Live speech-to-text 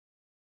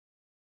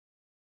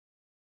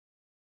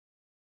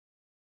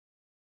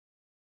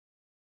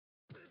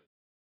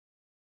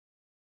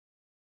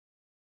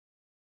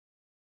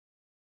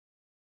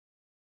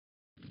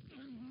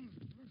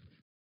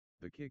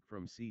The kick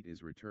from seat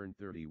is returned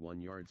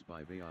 31 yards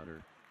by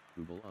Vaotter,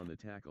 Ubel on the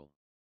tackle.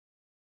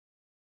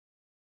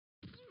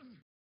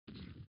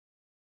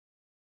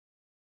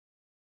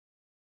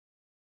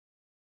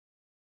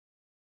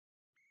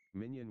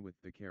 Minion with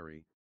the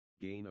carry,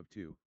 gain of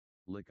 2,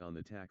 Lick on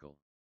the tackle.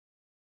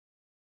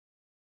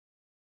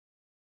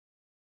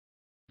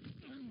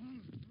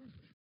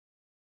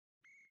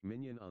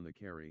 Minion on the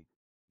carry,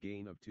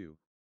 gain of 2,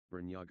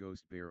 Brnya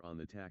Ghost Bear on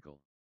the tackle.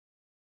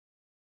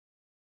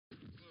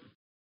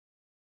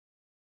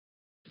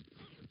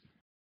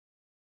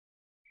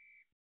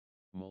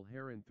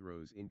 Mulheron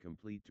throws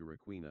incomplete to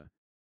Requena,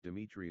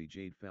 Dimitri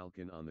Jade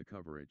Falcon on the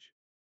coverage.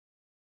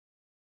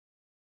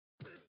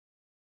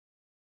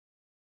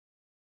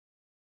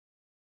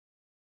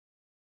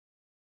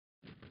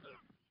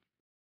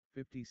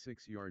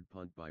 "56-yard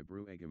punt by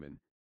Bru Egeman,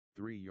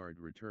 3-yard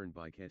return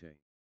by Kete.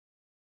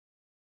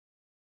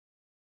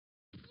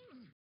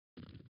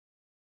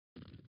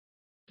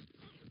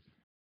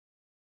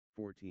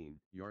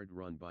 "14-yard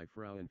run by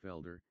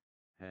Frauenfelder,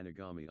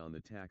 Hanagami on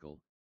the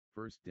tackle,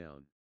 first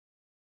down.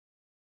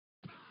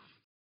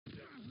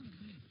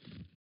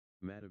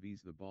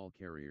 Matavis the ball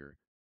carrier,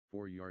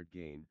 4-yard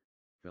gain,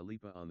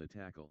 Felipa on the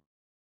tackle.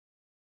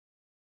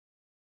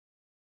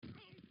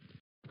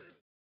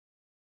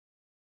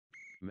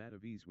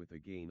 Matavis with a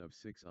gain of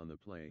 6 on the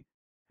play,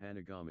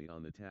 Hanagami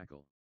on the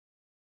tackle.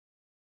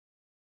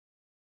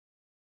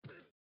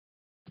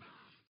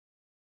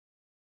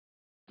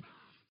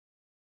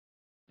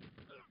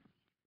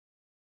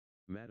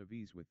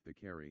 Matavis with the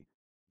carry,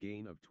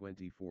 gain of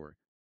 24,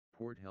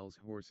 Port Hell's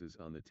Horses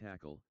on the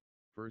tackle,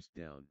 first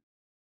down.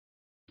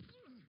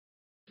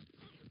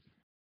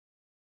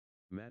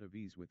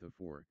 Matavis with a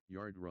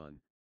 4-yard run,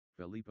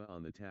 Felipa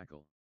on the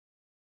tackle.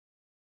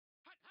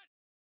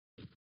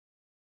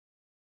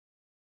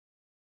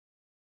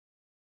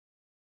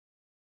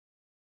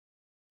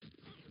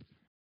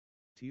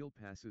 Teal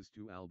passes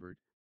to Albert,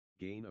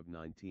 gain of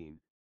 19,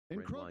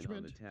 Redline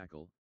on the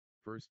tackle,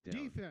 first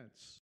down.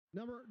 Defense,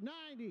 number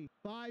 90,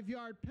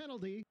 5-yard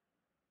penalty.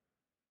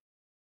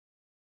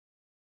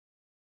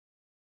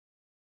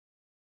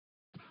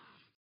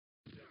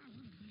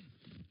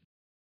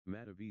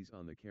 Matavis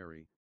on the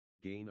carry,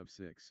 gain of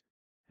 6,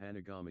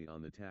 Hanagami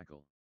on the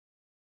tackle.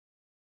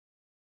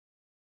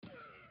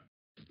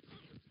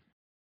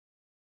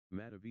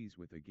 Matavis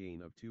with a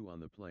gain of 2 on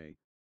the play,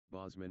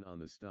 Bosman on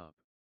the stop.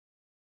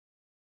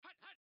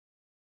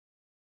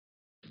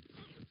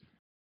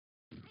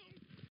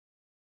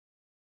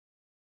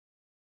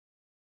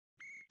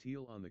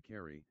 Teal on the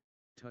carry,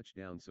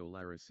 touchdown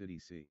Solaris City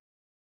C.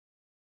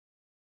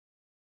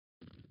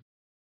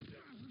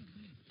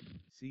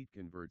 Seat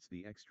converts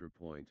the extra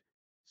point,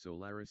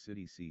 Solaris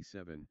City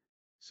C7,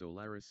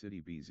 Solaris City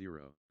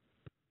B0.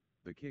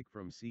 The kick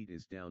from Seat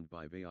is downed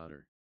by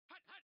Vaotter.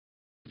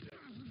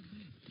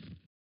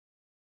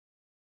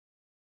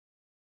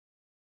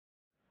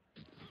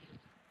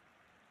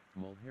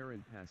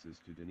 Mulheron passes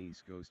to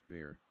Denise Ghost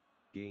Bear,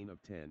 gain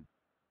of 10,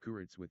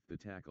 Kuritz with the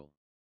tackle.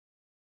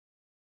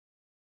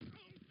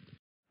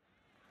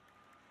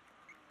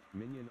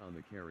 Minion on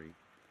the carry,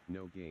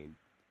 no gain,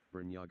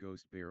 Brnya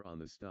Ghost Bear on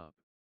the stop.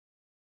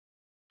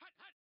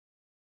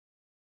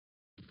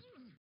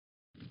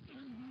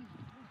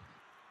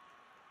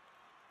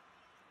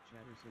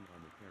 Chatterson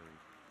on the carry,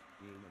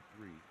 gain of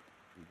 3,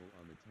 Ubel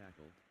on the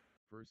tackle,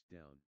 first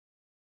down.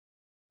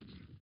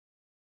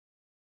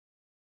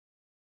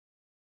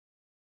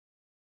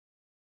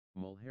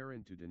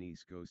 Mulheron to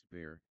Denise Ghost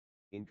Bear,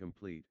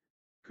 incomplete,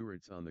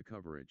 Kuritz on the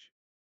coverage.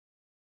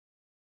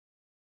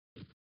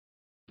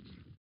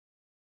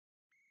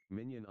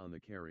 Minion on the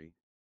carry,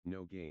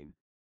 no gain,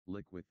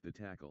 Lick with the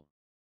tackle.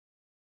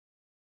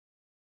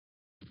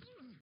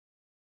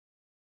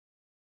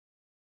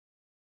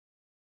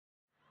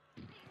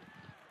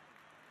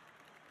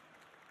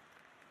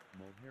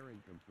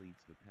 Mulheron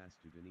completes the pass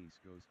to Denise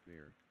Ghost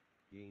Bear,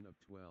 gain of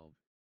 12,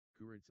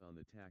 Kuritz on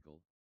the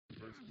tackle,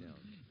 first down.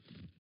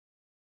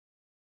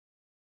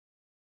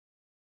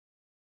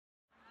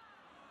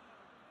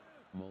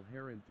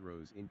 Mulheron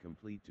throws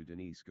incomplete to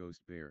Denise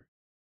Ghost Bear.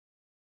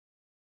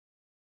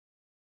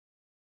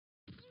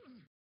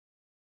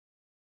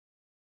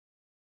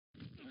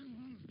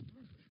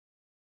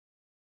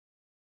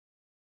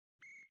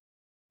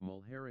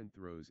 Mulheron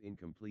throws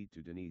incomplete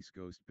to Denise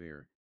Ghost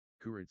Bear,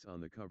 Kuritz on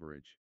the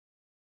coverage.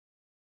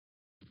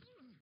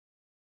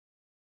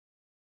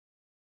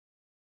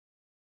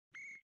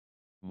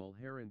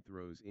 Mulheron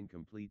throws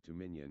incomplete to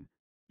Minion,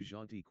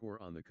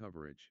 Gentilcourt on the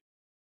coverage.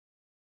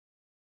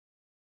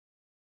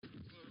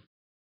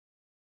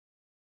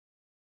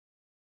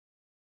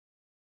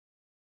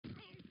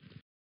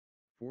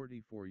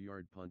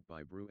 "44-yard punt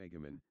by Bru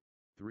Egeman,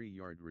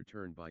 3-yard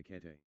return by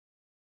Kete.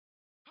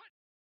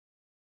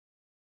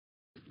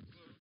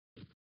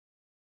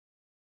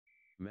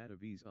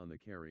 Matavis on the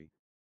carry,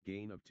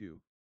 gain of 2,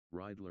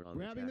 Reidler on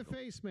the tackle. Grabbing the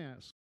face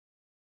mask.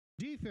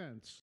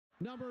 Defense,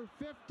 number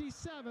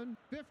 57,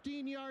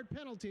 15-yard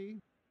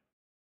penalty.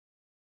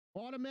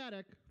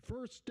 Automatic,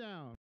 first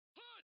down.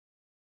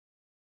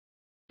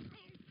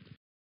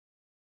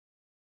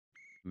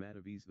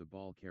 Matavis the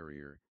ball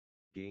carrier,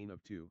 gain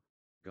of 2,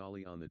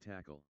 Gali on the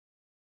tackle.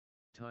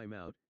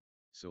 Timeout,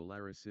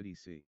 Solaris City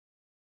C.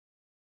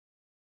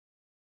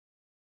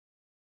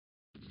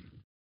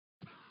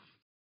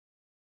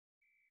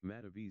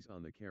 Matavis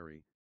on the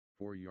carry,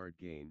 4-yard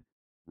gain,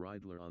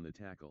 Riedler on the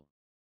tackle.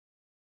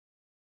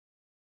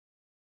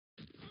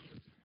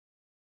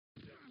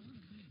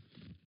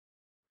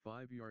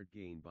 Five-yard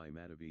gain by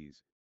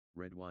Matavis,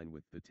 Redwine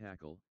with the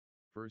tackle,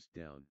 first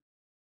down.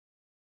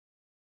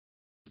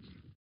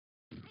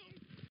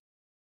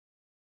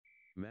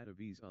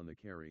 Matavis on the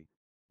carry,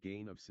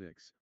 gain of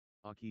 6,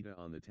 Akita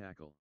on the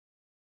tackle.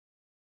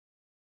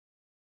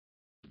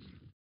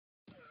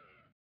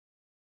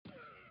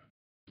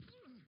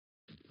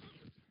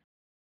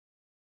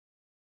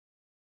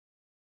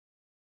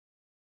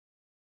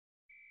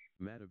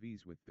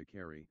 Matavis with the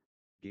carry,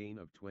 gain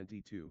of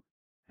 22,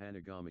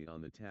 Hanagami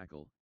on the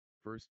tackle,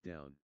 first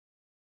down.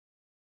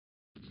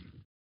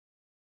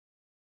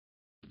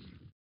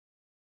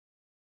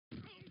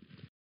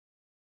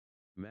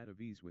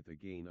 Matavis with a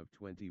gain of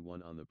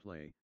 21 on the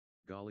play,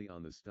 Gali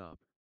on the stop,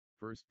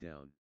 first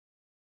down.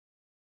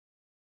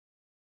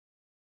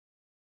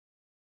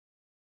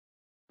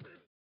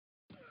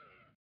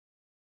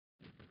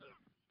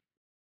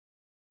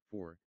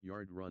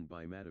 Four-yard run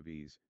by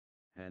Matavis,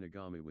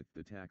 Hanagami with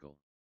the tackle.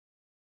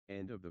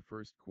 End of the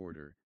first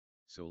quarter,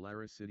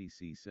 Solaris City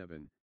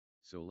C7,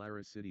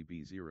 Solaris City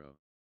B0.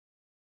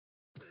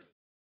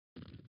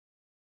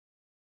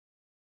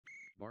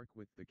 Bark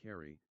with the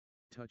carry,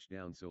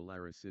 touchdown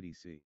Solaris City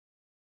C.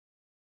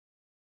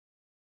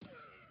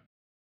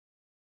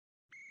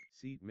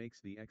 Seat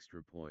makes the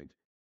extra point,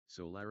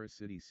 Solaris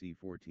City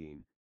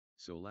C14,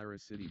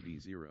 Solaris City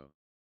B0.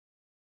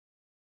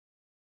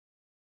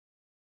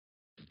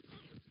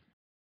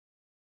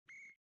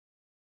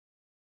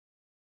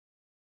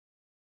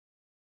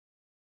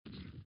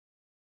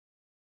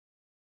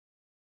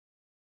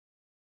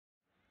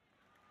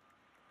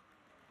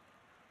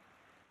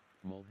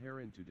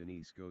 Mulheron to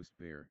Denise Ghost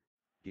Bear,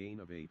 gain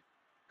of 8,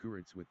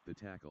 Kuritz with the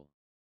tackle.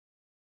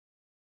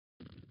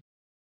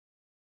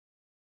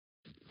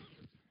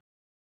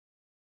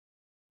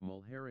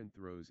 Mulheron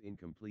throws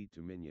incomplete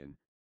to Minion,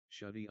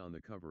 Shuddy on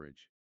the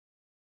coverage.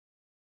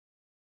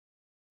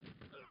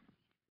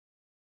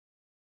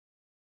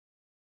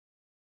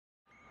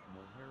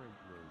 Mulheron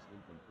throws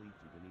incomplete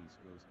to Denise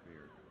Ghost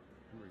Bear,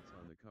 Kuritz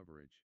on the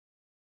coverage.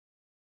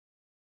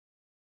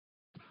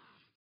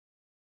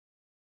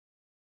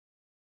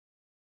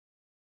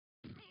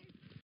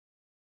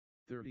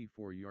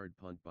 "34-yard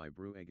punt by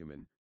Brew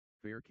Egeman,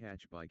 fair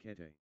catch by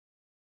Kete.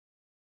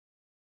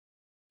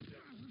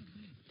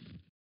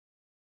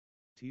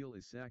 Teal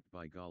is sacked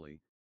by Gali,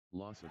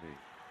 loss of 8.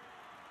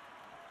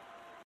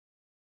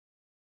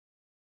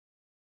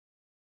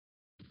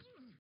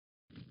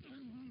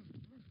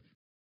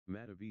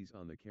 Matavis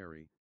on the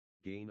carry,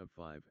 gain of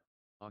 5,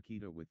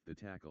 Akita with the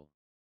tackle.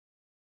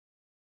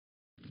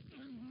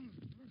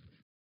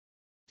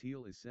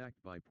 Teal is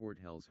sacked by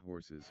Porthell's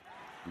horses,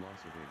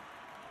 loss of 8.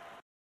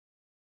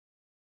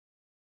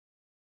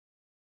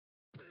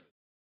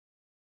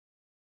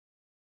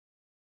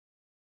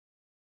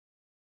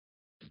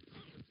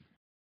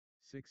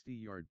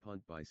 60-yard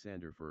punt by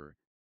Sanderfer,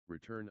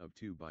 return of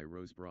 2 by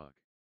Rosebrock.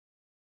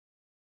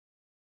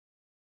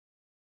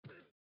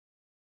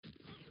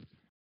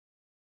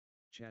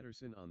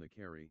 Chatterson on the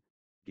carry,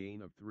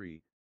 gain of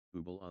 3,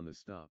 Ubel on the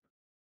stop.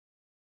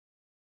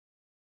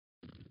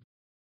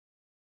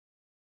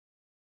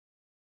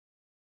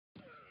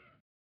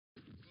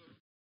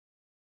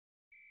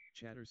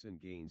 Chatterson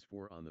gains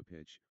 4 on the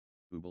pitch,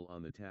 Ubel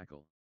on the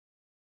tackle.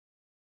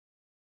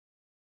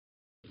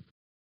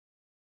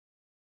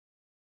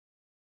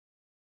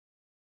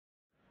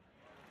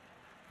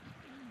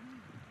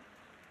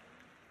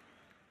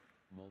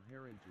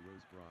 Mulheron to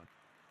Rosebrock,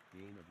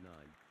 gain of 9,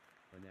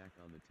 Anak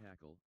on the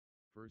tackle,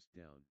 first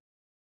down.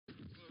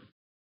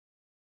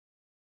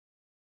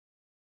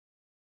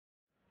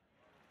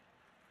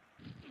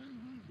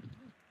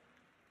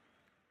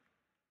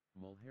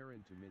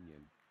 Mulheron to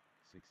Minion,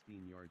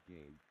 16-yard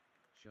gain,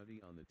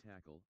 Shuddy on the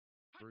tackle,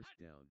 first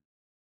down.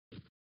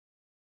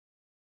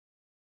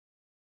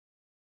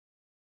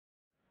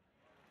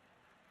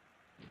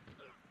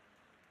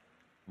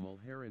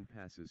 Mulheron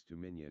passes to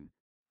Minion,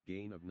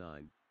 gain of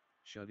 9,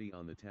 Shuddy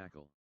on the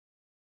tackle.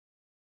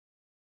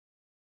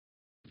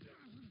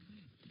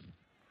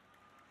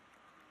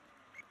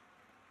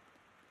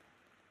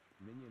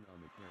 Minion on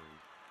the carry,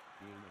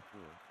 gain of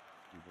 4,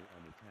 Ubel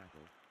on the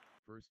tackle,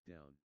 first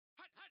down.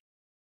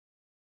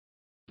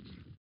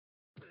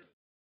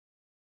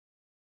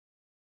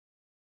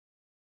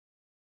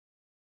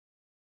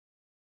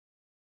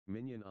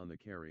 Minion on the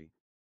carry,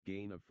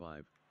 gain of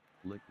 5,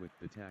 Lick with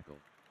the tackle.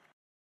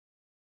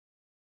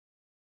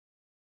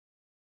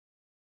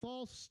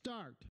 False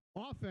start.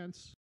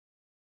 Offense.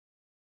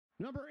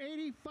 Number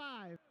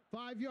 85,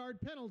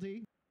 5-yard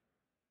penalty.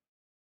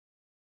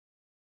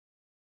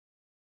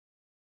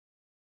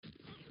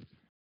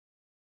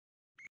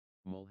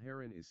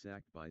 Mulheron is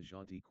sacked by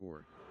Janti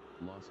Kaur,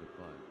 loss of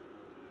 5.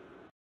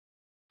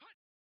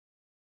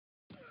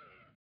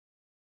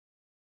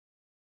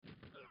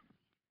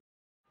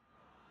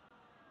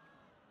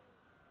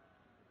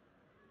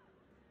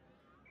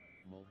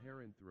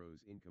 Mulheron throws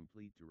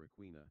incomplete to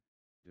Requena,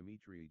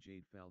 Dimitri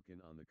Jade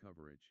Falcon on the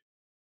coverage.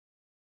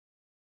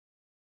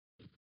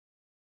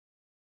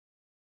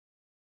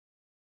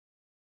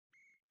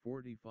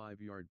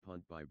 "45-yard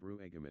punt by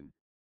Brueggemann,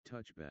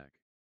 touchback.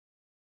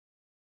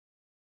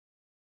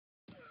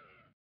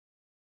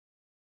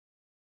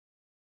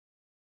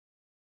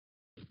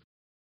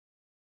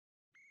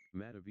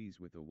 Mataviz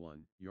with a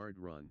 1-yard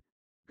run,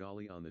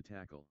 Gali on the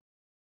tackle.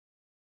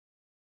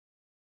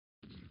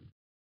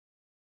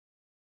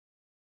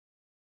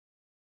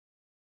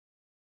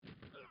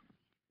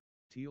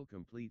 Teal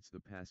completes the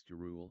pass to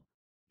Rule,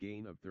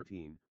 gain of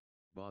 13,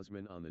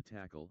 Bosman on the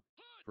tackle,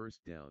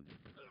 first down.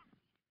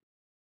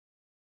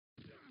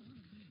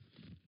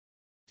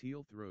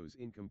 Teal throws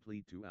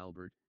incomplete to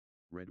Albert,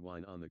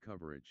 Redwine on the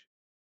coverage.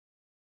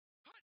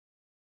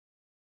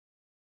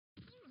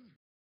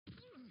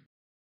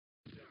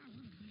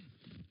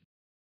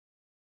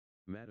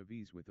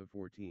 Mataviz with a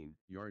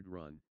 14-yard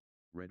run,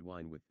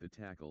 Redwine with the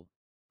tackle,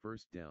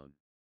 first down.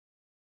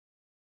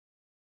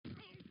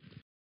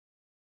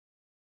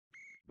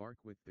 Bark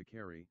with the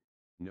carry,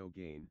 no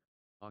gain,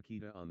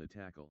 Akita on the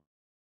tackle.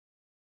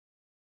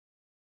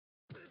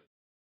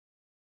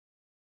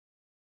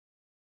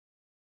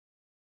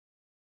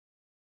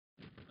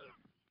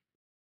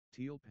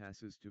 Teal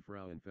passes to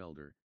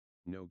Frauenfelder,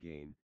 no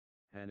gain,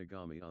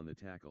 Hanagami on the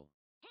tackle.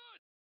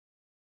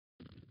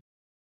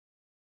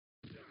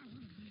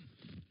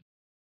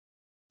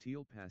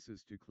 Teal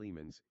passes to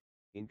Clemens,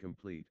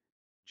 incomplete,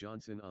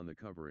 Johnson on the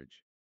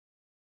coverage.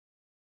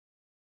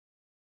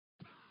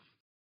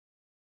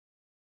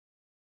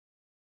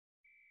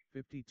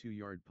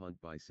 "52-yard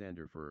punt by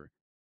Sanderfer,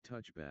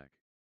 touchback.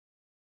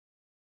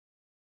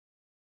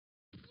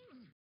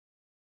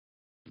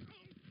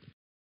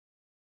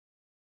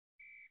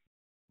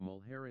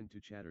 Mulheron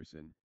to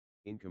Chatterson,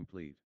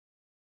 incomplete.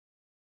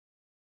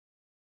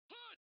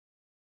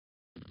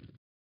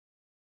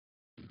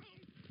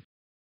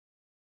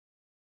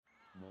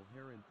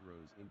 Mulheron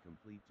throws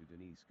incomplete to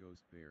Denise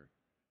Ghost Bear,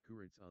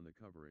 Kuritz on the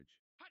coverage.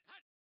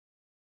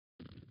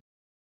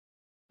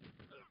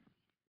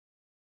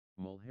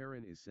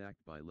 Mulheron is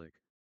sacked by Lick,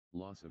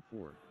 loss of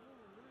 4.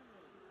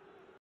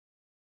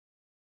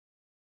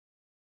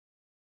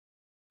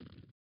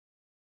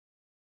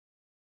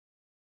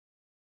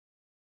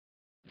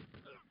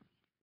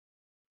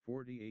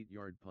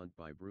 "48-yard punt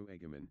by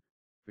Brueggemann,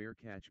 fair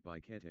catch by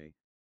Kete,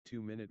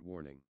 2-minute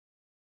warning.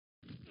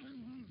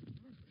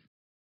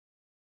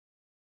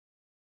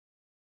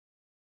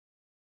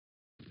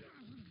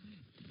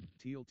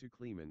 Teal to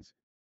Clemens,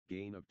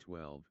 gain of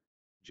 12,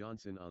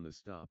 Johnson on the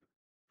stop,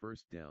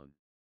 first down.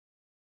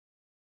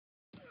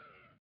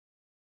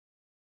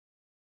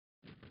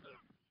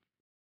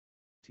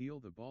 Teal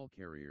the ball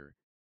carrier,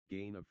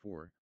 gain of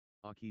 4,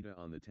 Akita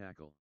on the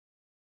tackle.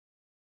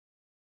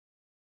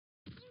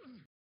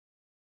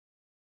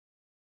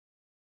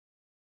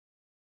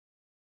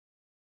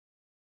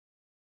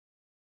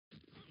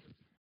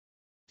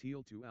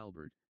 Teal to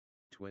Albert,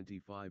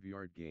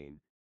 25-yard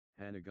gain,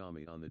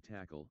 Hanagami on the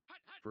tackle,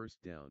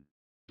 first down.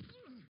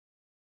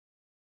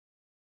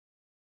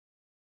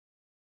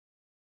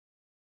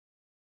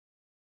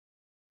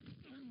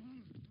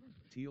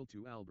 Teal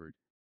to Albert,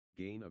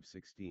 gain of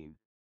 16,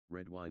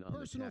 Redwine on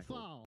Personal the tackle,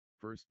 foul.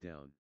 first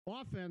down.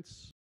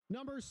 Offense,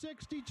 number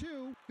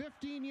 62,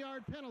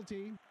 15-yard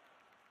penalty.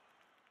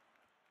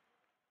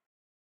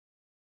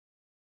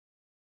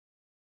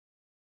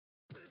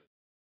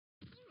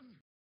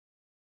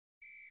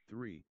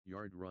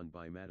 "3-yard run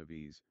by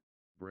Mataviz,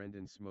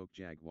 Brendan Smoke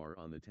Jaguar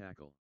on the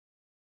tackle.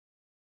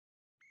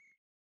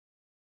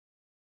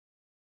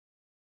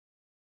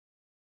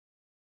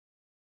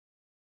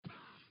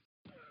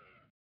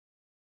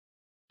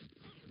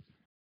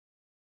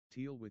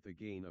 Teal with a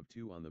gain of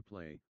 2 on the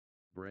play,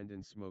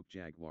 Brendan Smoke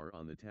Jaguar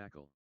on the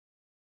tackle.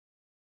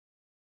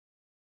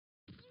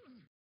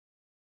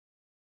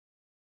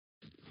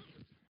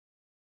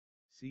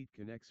 Seat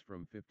connects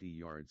from 50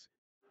 yards,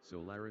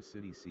 Solaris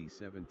City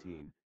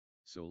C17,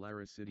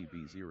 Solaris City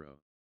B0.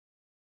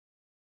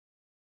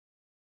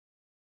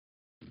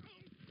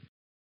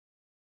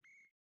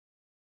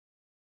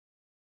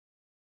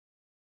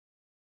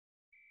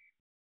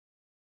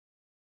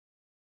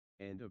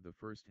 End of the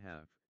first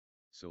half,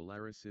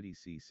 Solaris City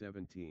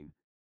C17,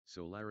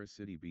 Solaris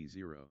City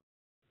B0.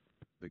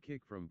 The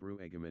kick from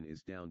Brueggemann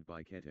is downed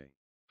by Kete.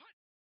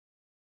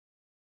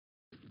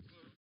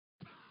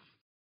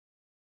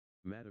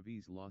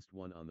 Mataviz lost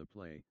 1 on the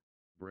play,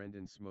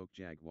 Brendan Smoke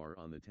Jaguar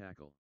on the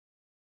tackle.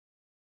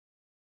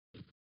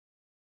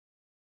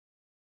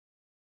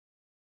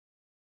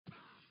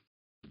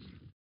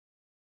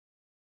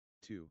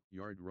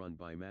 "2-yard run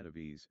by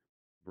Mataviz,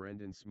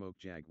 Brendan Smoke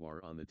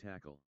Jaguar on the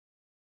tackle.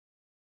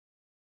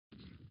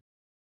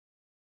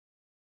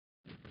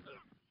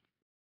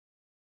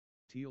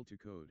 Teal to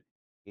Code,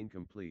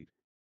 incomplete,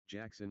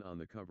 Jackson on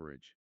the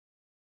coverage.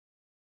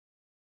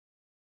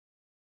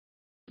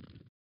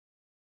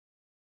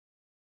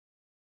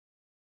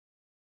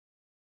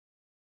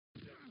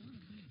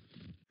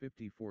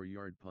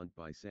 "54-yard punt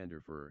by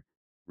Sanderfer,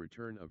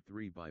 return of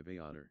 3 by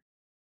Vayotter.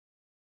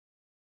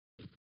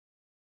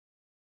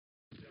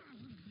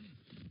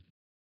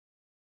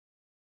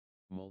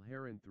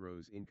 Mulherron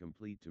throws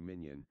incomplete to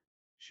Minion,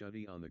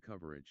 Shuddy on the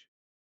coverage.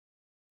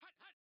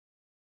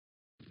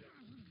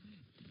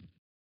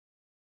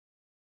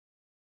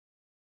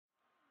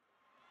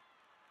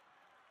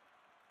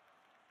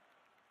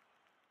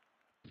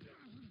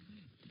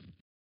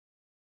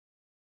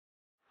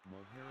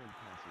 Mulherron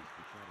passes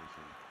to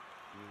Chatterson,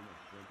 gain of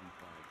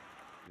 25,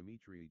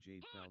 Dimitri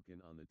Jade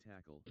Falcon on the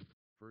tackle,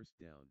 first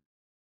down.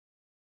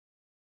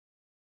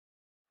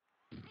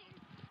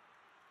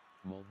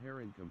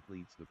 Mulherron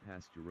completes the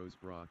pass to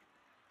Rosebrock,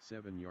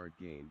 7-yard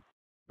gain,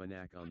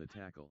 Banak on the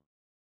tackle.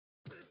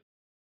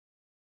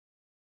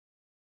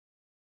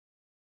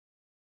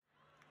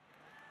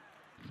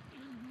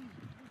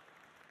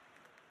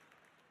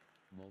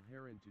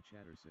 Mulherron to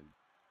Chatterson,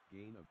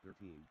 gain of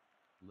 13,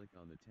 Lick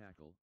on the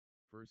tackle,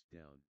 first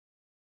down.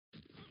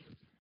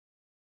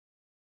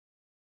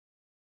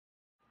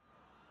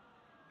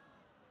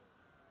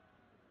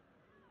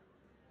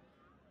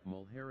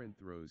 Mulherron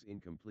throws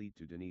incomplete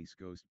to Denise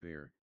Ghost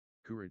Bear,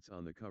 Kuritz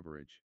on the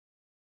coverage.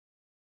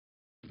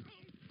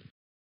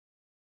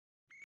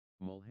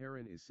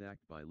 Mulherron is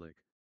sacked by Lick,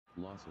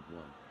 loss of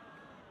 1.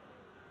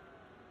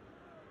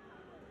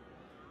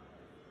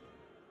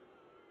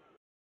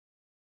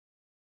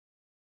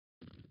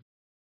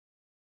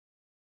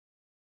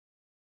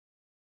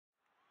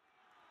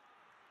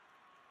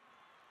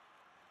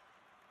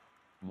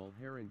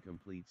 Mulherron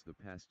completes the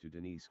pass to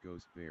Denise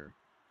Ghost Bear,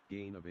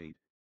 gain of 8,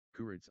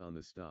 Kuritz on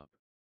the stop.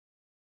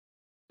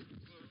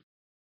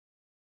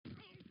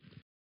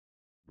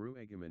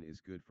 Brueggemann is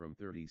good from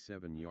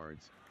 37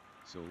 yards,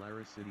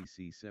 Solaris City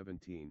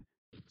C17,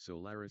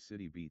 Solaris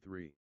City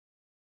B3.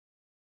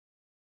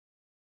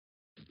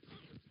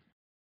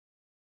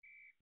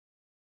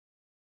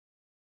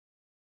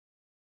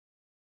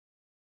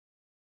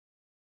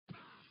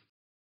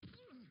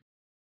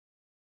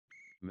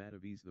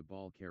 Matavis the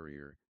ball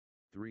carrier,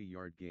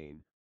 3-yard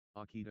gain,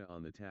 Akita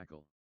on the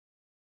tackle.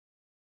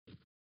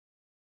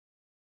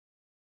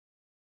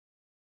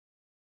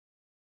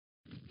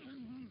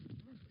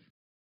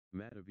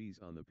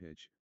 Matavis on the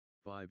pitch,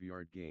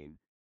 5-yard gain,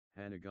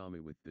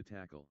 Hanagami with the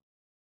tackle.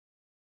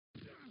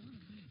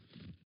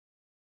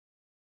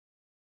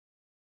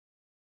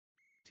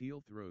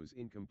 Teal throws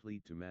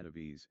incomplete to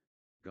Matavis,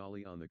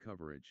 Gali on the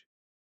coverage.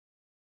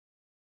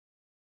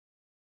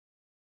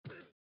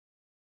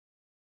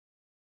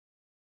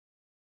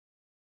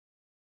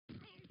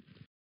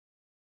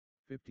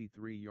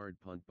 "53-yard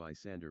punt by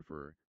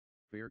Sanderfer,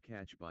 fair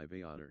catch by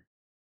Vaotter.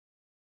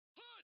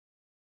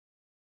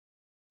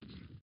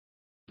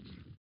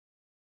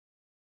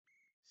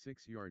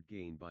 "6-yard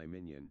gain by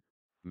Minion,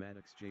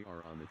 Maddox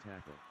Jr. on the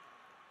tackle.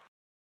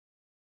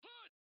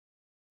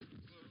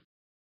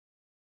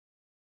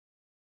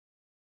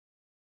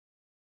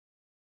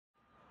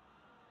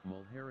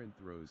 Mulherron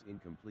throws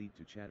incomplete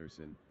to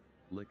Chatterson,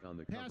 Lick on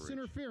the coverage. Pass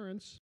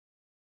interference.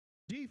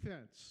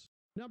 Defense.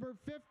 Number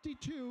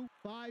 52,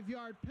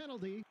 5-yard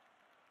penalty.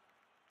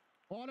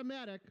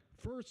 Automatic,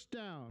 first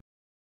down.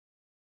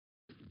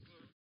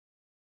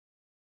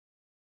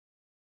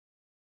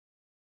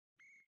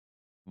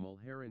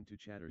 Mulherron to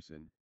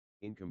Chatterson,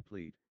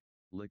 incomplete,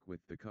 Lick with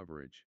the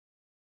coverage.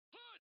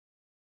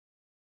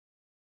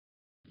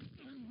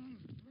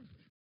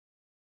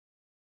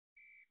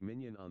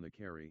 Minion on the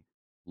carry,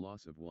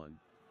 loss of 1,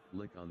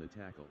 Lick on the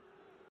tackle.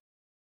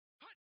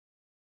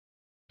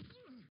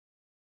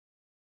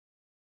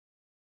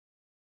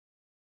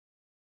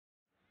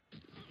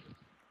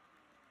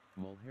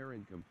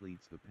 Mulherron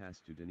completes the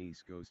pass to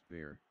Denise Ghost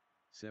Bear,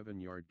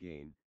 7-yard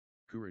gain,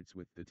 Kuritz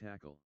with the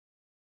tackle.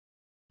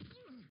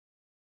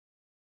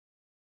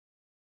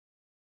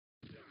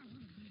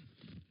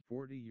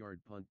 "40-yard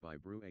punt by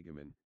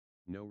Brueggemann,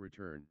 no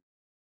return.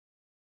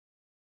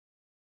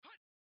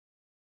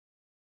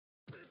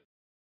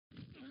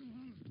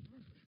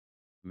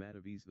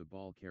 Matavis the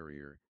ball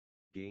carrier,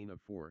 gain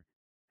of 4,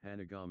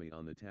 Hanagami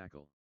on the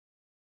tackle.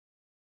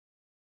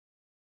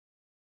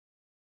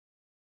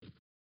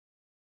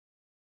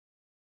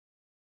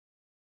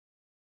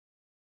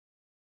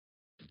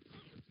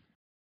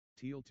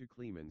 Teal to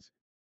Clemens,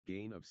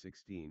 gain of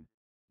 16,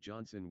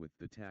 Johnson with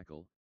the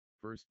tackle,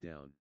 first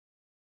down.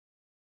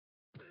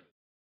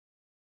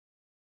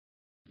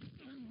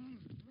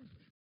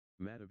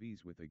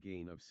 Matavis with a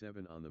gain of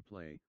 7 on the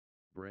play,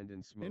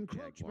 Brandon Smoke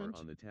Jaguar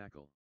on the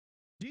tackle.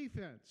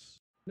 Defense.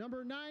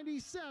 Number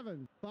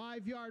 97,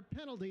 5-yard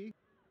penalty.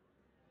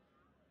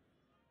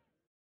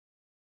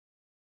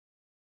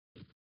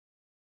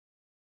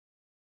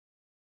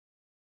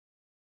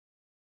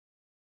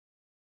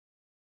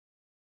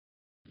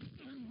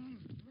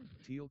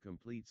 Teal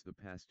completes the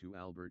pass to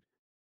Albert,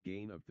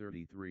 gain of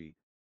 33,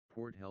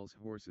 Port Hell's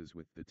Horses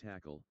with the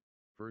tackle,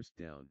 first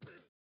down.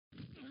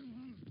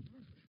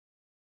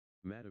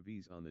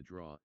 Matavis on the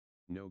draw,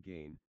 no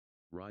gain,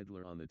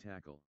 Reidler on the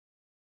tackle.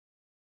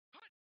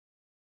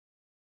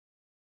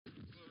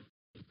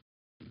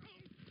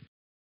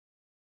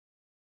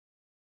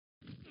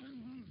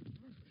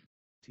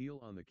 Teal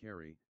on the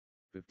carry,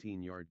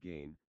 15-yard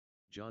gain,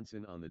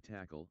 Johnson on the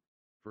tackle,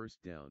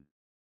 first down.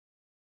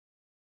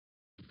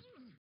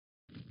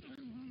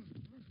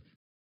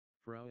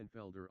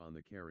 Frauenfelder on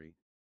the carry,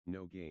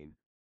 no gain,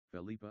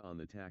 Felipa on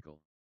the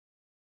tackle.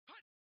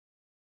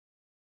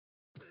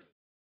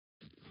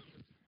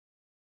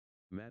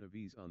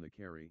 Matavis on the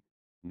carry,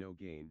 no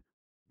gain,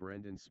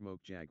 Brendan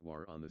Smoke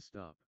Jaguar on the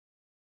stop.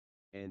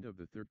 End of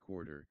the third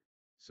quarter,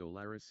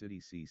 Solaris City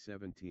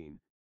C17,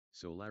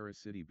 Solaris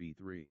City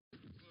B3.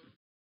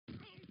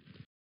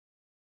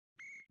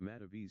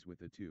 Matavis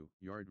with a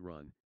 2-yard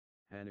run,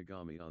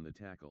 Hanagami on the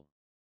tackle.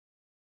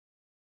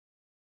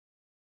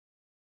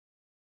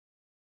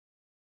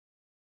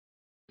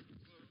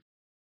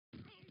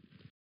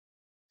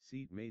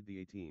 Seat made the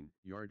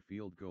 18-yard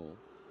field goal,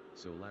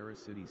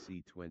 Solaris City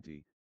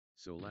C20,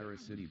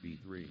 Solaris City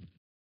B3.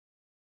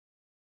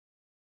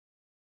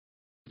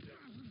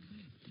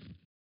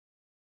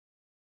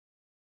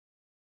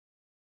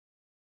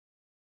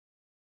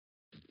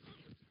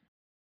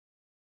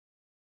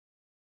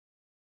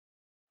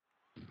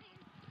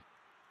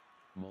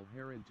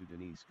 Mulheron to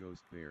Denise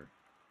Ghost Bear,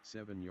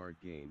 7-yard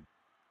gain,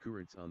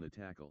 Kuritz on the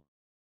tackle.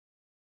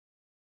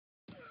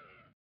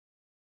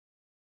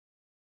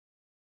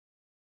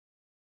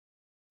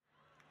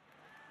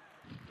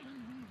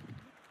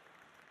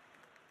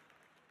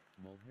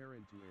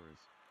 Mulheron to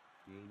Eris,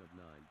 gain of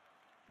 9,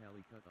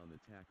 Calicut on the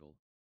tackle,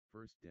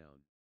 first down.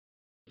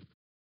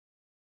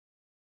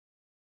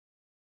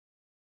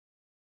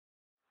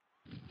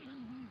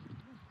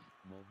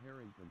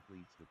 Mulheron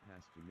completes the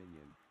pass to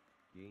Minion,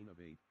 gain of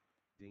 8,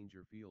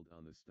 Dangerfield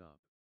on the stop.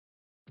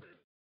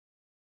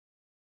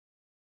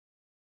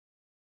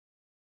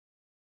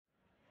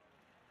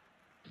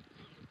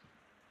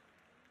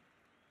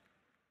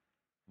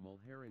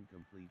 Mulheron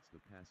completes the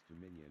pass to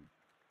Minion,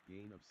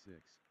 gain of 6,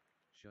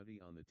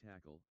 Shuddy on the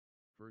tackle,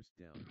 first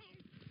down.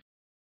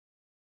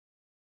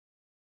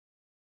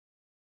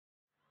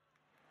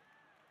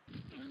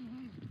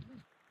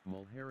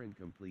 Mulheron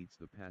completes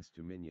the pass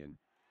to Minion,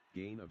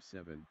 gain of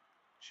 7,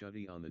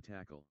 Shuddy on the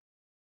tackle.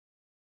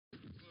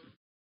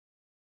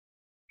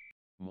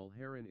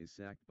 Mulheron is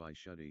sacked by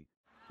Shuddy,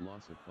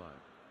 loss of 5.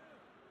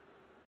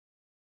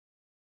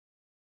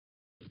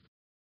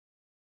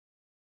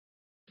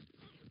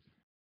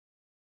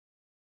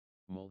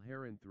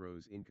 Mulheron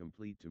throws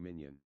incomplete to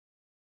Minion.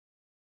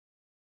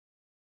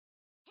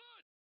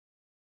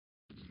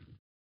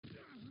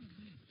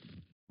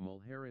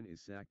 Mulheron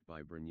is sacked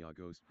by Brynja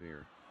Ghost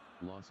Bear,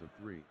 loss of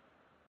 3.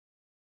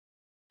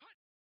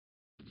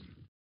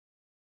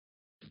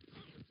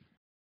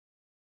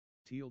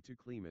 Teal to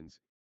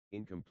Clemens,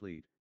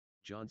 incomplete,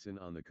 Johnson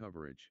on the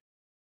coverage.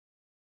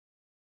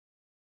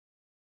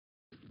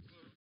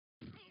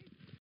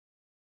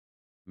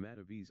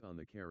 Matavis on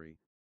the carry,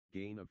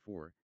 gain of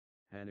 4,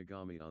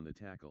 Hanagami on the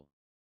tackle.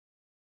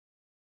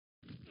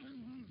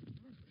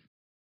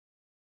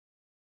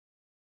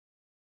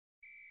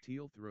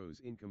 Teal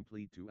throws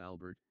incomplete to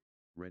Albert,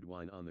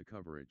 Redwine on the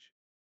coverage. –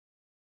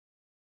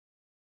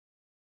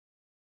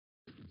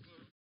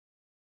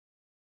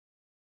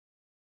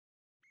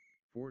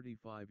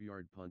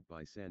 45-yard punt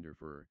by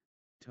Sanderfer,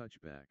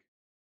 touchback.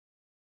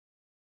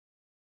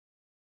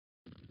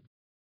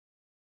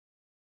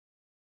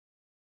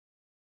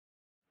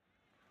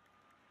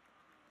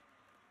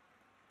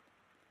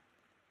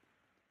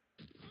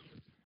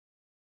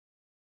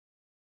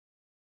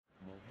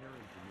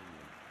 Mulheron to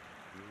Minion,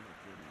 gain of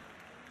 40,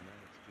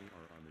 Maddox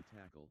Jr. on the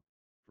tackle,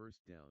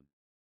 first down.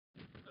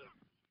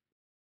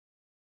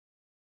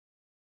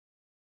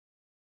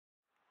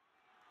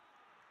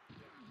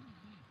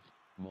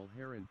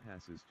 Mulheron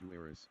passes to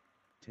Eris,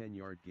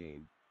 10-yard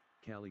gain,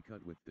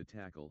 Calicut with the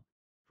tackle,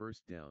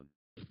 first down.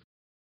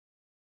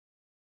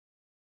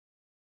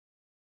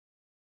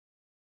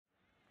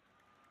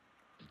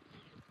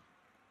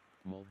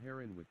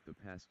 Mulheron with the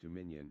pass to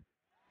Minion,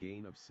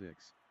 gain of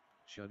 6,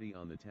 Shuddy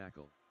on the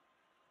tackle.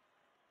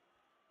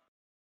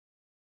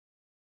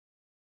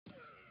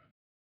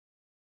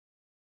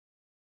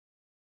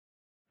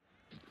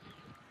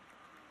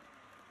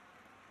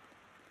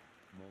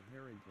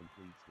 Mulheron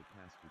completes the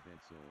pass to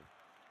Bedsole,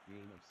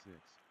 gain of 6,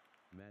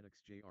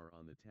 Maddox Jr.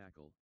 on the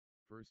tackle,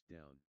 first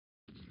down.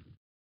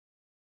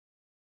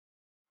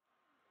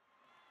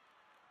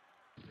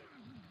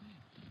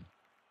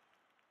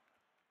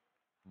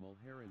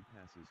 Mulheron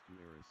passes to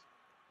Eris,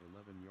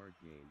 11-yard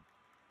gain,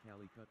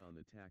 Calicut on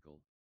the tackle,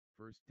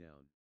 first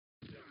down.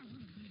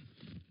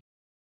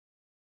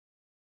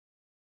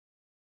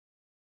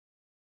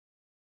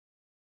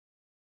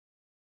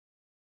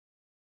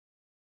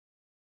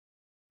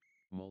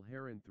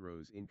 Mulheron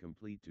throws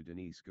incomplete to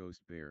Denise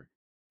Ghost Bear,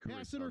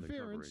 Pass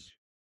interference.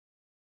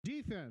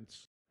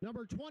 Defense,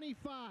 number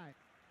 25.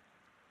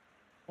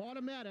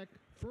 Automatic,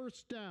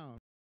 first down.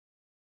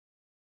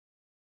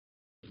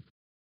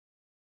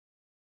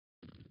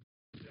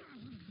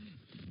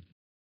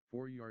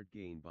 Four-yard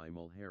gain by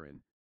Mulheron,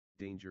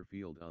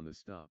 Dangerfield on the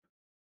stop.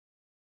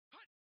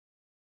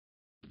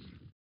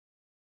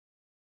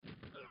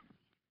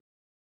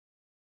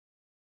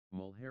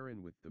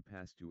 Mulheron with the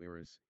pass to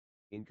Eris,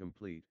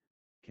 incomplete,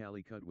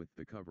 Calicut with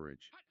the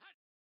coverage.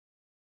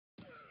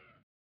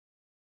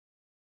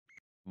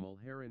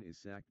 Mulheron is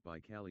sacked by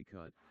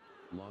Calicut,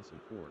 loss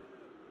of 4.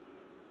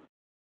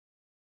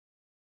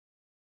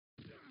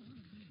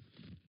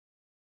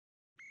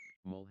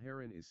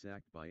 Mulheron is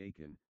sacked by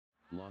Aiken,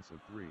 loss of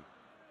 3.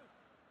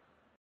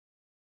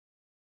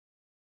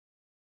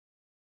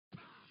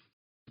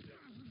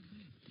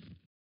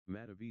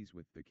 Matavis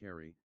with the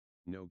carry,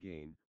 no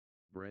gain,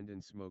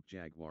 Brandon Smoke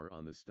Jaguar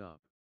on the stop.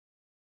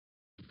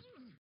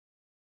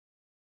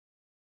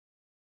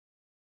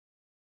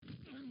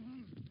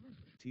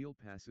 Teal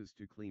passes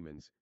to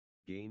Clemens,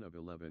 gain of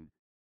 11,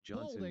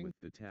 Johnson Holding. with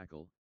the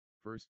tackle,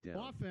 first down.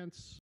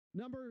 Offense,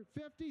 number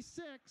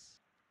 56.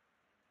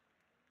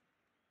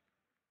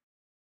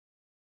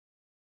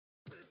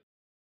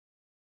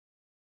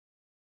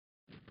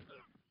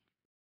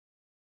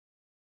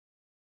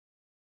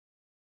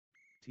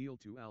 Teal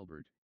to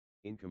Albert,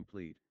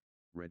 incomplete,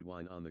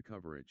 Redwine on the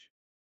coverage.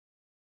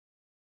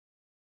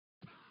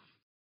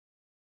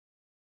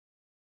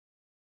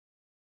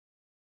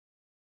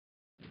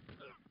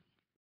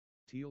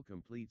 Teal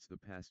completes the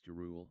pass to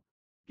Rule,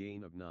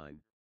 gain of 9,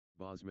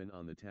 Bosman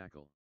on the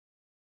tackle.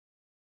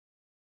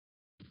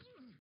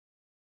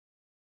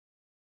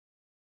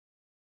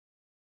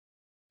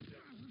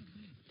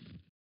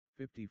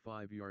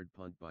 "55-yard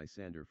punt by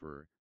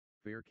Sanderfer,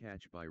 fair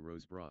catch by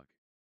Rosebrock.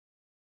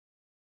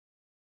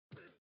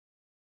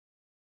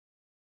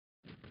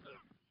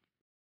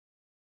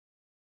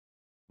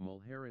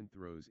 Mulheron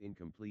throws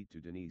incomplete to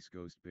Denise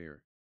Ghost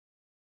Bear.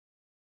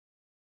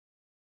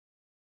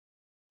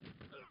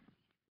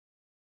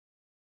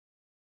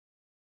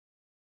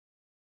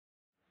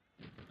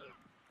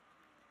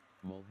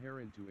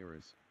 Mulheron to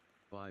Eris,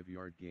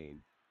 5-yard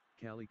gain,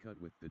 Calicut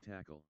with the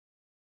tackle.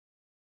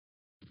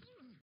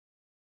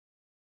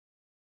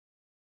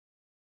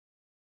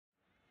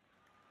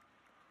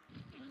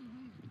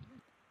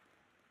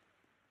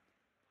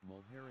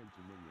 Mulheron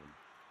to Minion,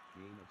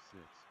 gain of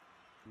 6,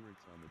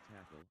 Kurtz on the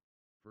tackle,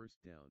 first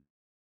down.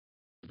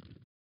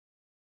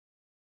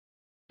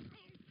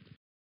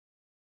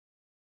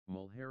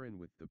 Mulheron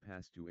with the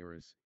pass to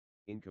Eris,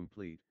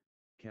 incomplete,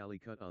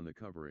 Calicut on the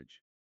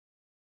coverage.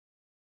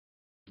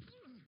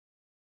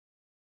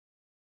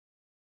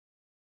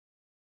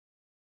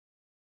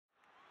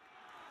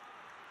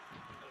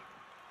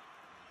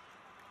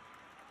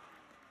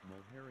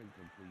 Mulheron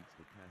completes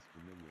the pass to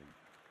Minion,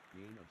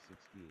 gain of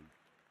 16,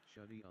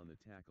 Shuddy on the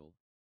tackle,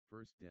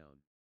 first down.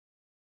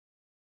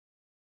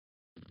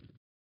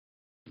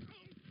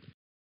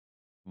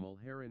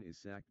 Mulheron is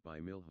sacked by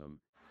Milham,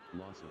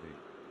 loss of 8.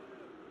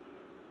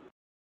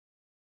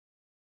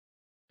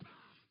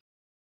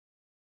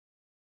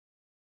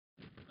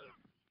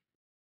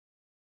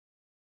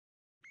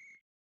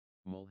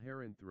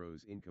 Mulheron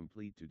throws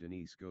incomplete to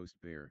Denise Ghost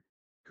Bear,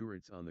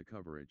 Kurtz on the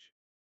coverage.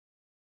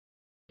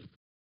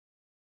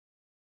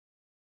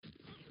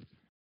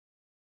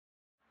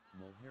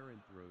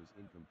 Mulheron throws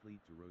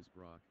incomplete to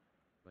Rosebrock,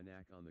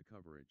 Banak on the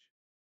coverage.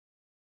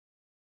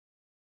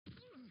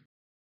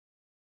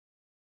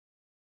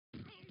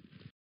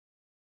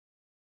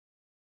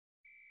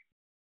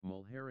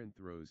 Mulheron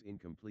throws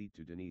incomplete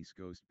to Denise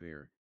Ghost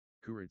Bear,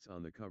 Kurtz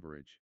on the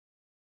coverage.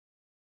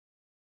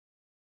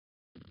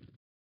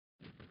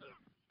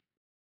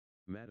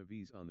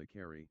 Matavis on the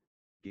carry,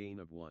 gain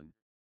of 1,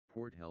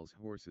 Porthell's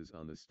horses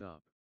on the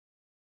stop.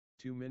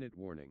 2-minute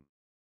warning.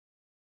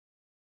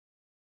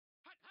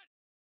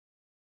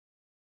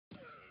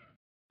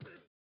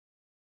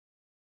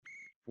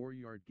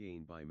 4-yard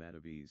gain by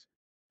Matavis,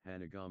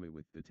 Hanagami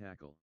with the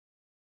tackle.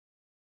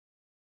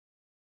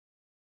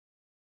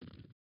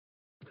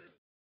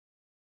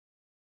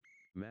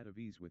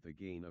 Matavis with a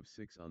gain of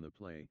 6 on the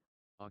play,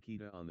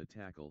 Akita on the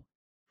tackle,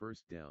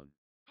 first down.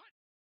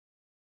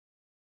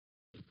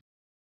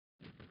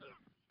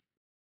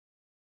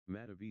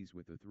 Matavis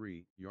with a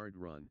 3-yard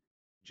run,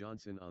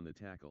 Johnson on the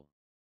tackle.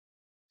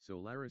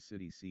 Solaris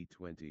City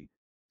C20,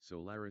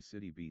 Solaris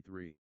City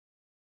B3.